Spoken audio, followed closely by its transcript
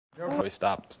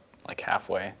stop like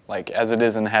halfway. Like, as it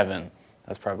is in heaven,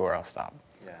 that's probably where I'll stop.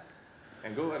 Yeah.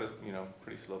 And go at a,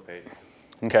 pretty slow pace.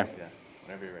 Okay. Yeah,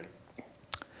 whenever you're ready.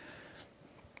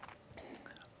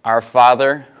 Our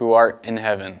Father, who art in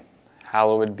heaven,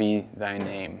 hallowed be thy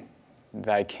name.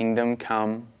 Thy kingdom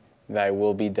come, thy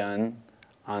will be done,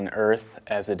 on earth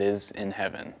as it is in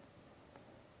heaven.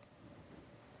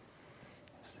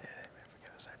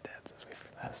 Forgive us our debts as we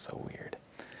forgive. That's so weird.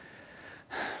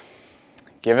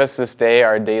 Give us this day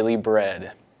our daily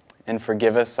bread, and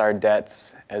forgive us our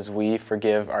debts as we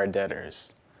forgive our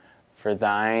debtors. For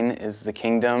thine is the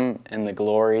kingdom and the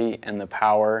glory and the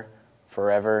power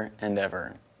forever and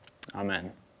ever.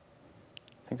 Amen.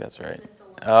 I think that's right.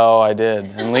 Oh, I did.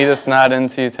 And lead us not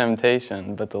into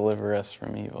temptation, but deliver us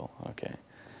from evil. Okay.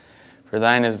 For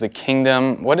thine is the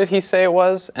kingdom. What did he say it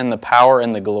was? And the power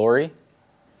and the glory?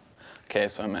 Okay,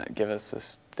 so I'm at give us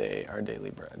this day our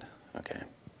daily bread. Okay.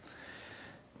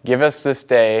 Give us this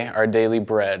day our daily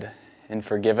bread, and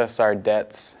forgive us our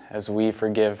debts as we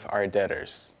forgive our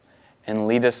debtors. And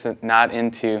lead us not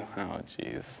into,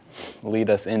 lead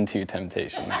us into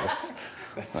temptation.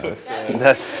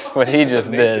 That's what he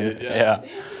just did. Yeah.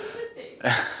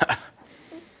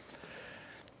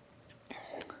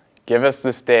 Give us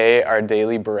this day our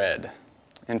daily bread,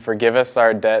 and forgive us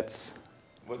our debts.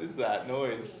 What is that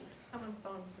noise? Someone's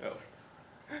phone. Oh.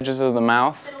 Edges of the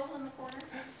mouth.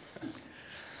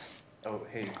 Oh,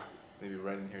 hey, maybe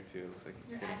right in here too. It looks like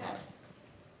it's getting hot.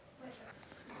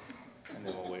 And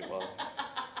then we'll wait while.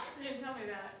 You didn't tell me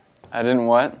that. I didn't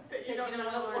what? You don't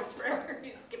know the Lord's Prayer.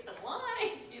 You skip the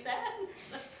lines. You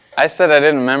said. I said I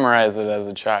didn't memorize it as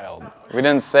a child. We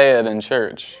didn't say it in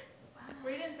church.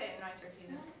 We didn't say it in my church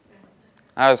either.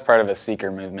 I was part of a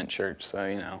seeker movement church,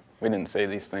 so, we didn't say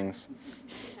these things.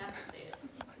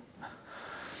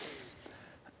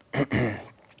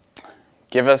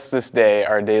 Give us this day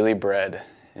our daily bread,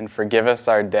 and forgive us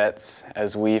our debts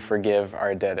as we forgive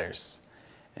our debtors.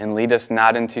 And lead us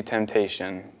not into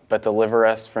temptation, but deliver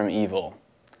us from evil.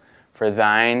 For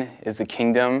thine is the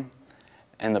kingdom,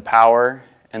 and the power,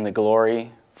 and the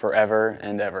glory, forever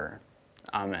and ever.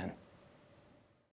 Amen.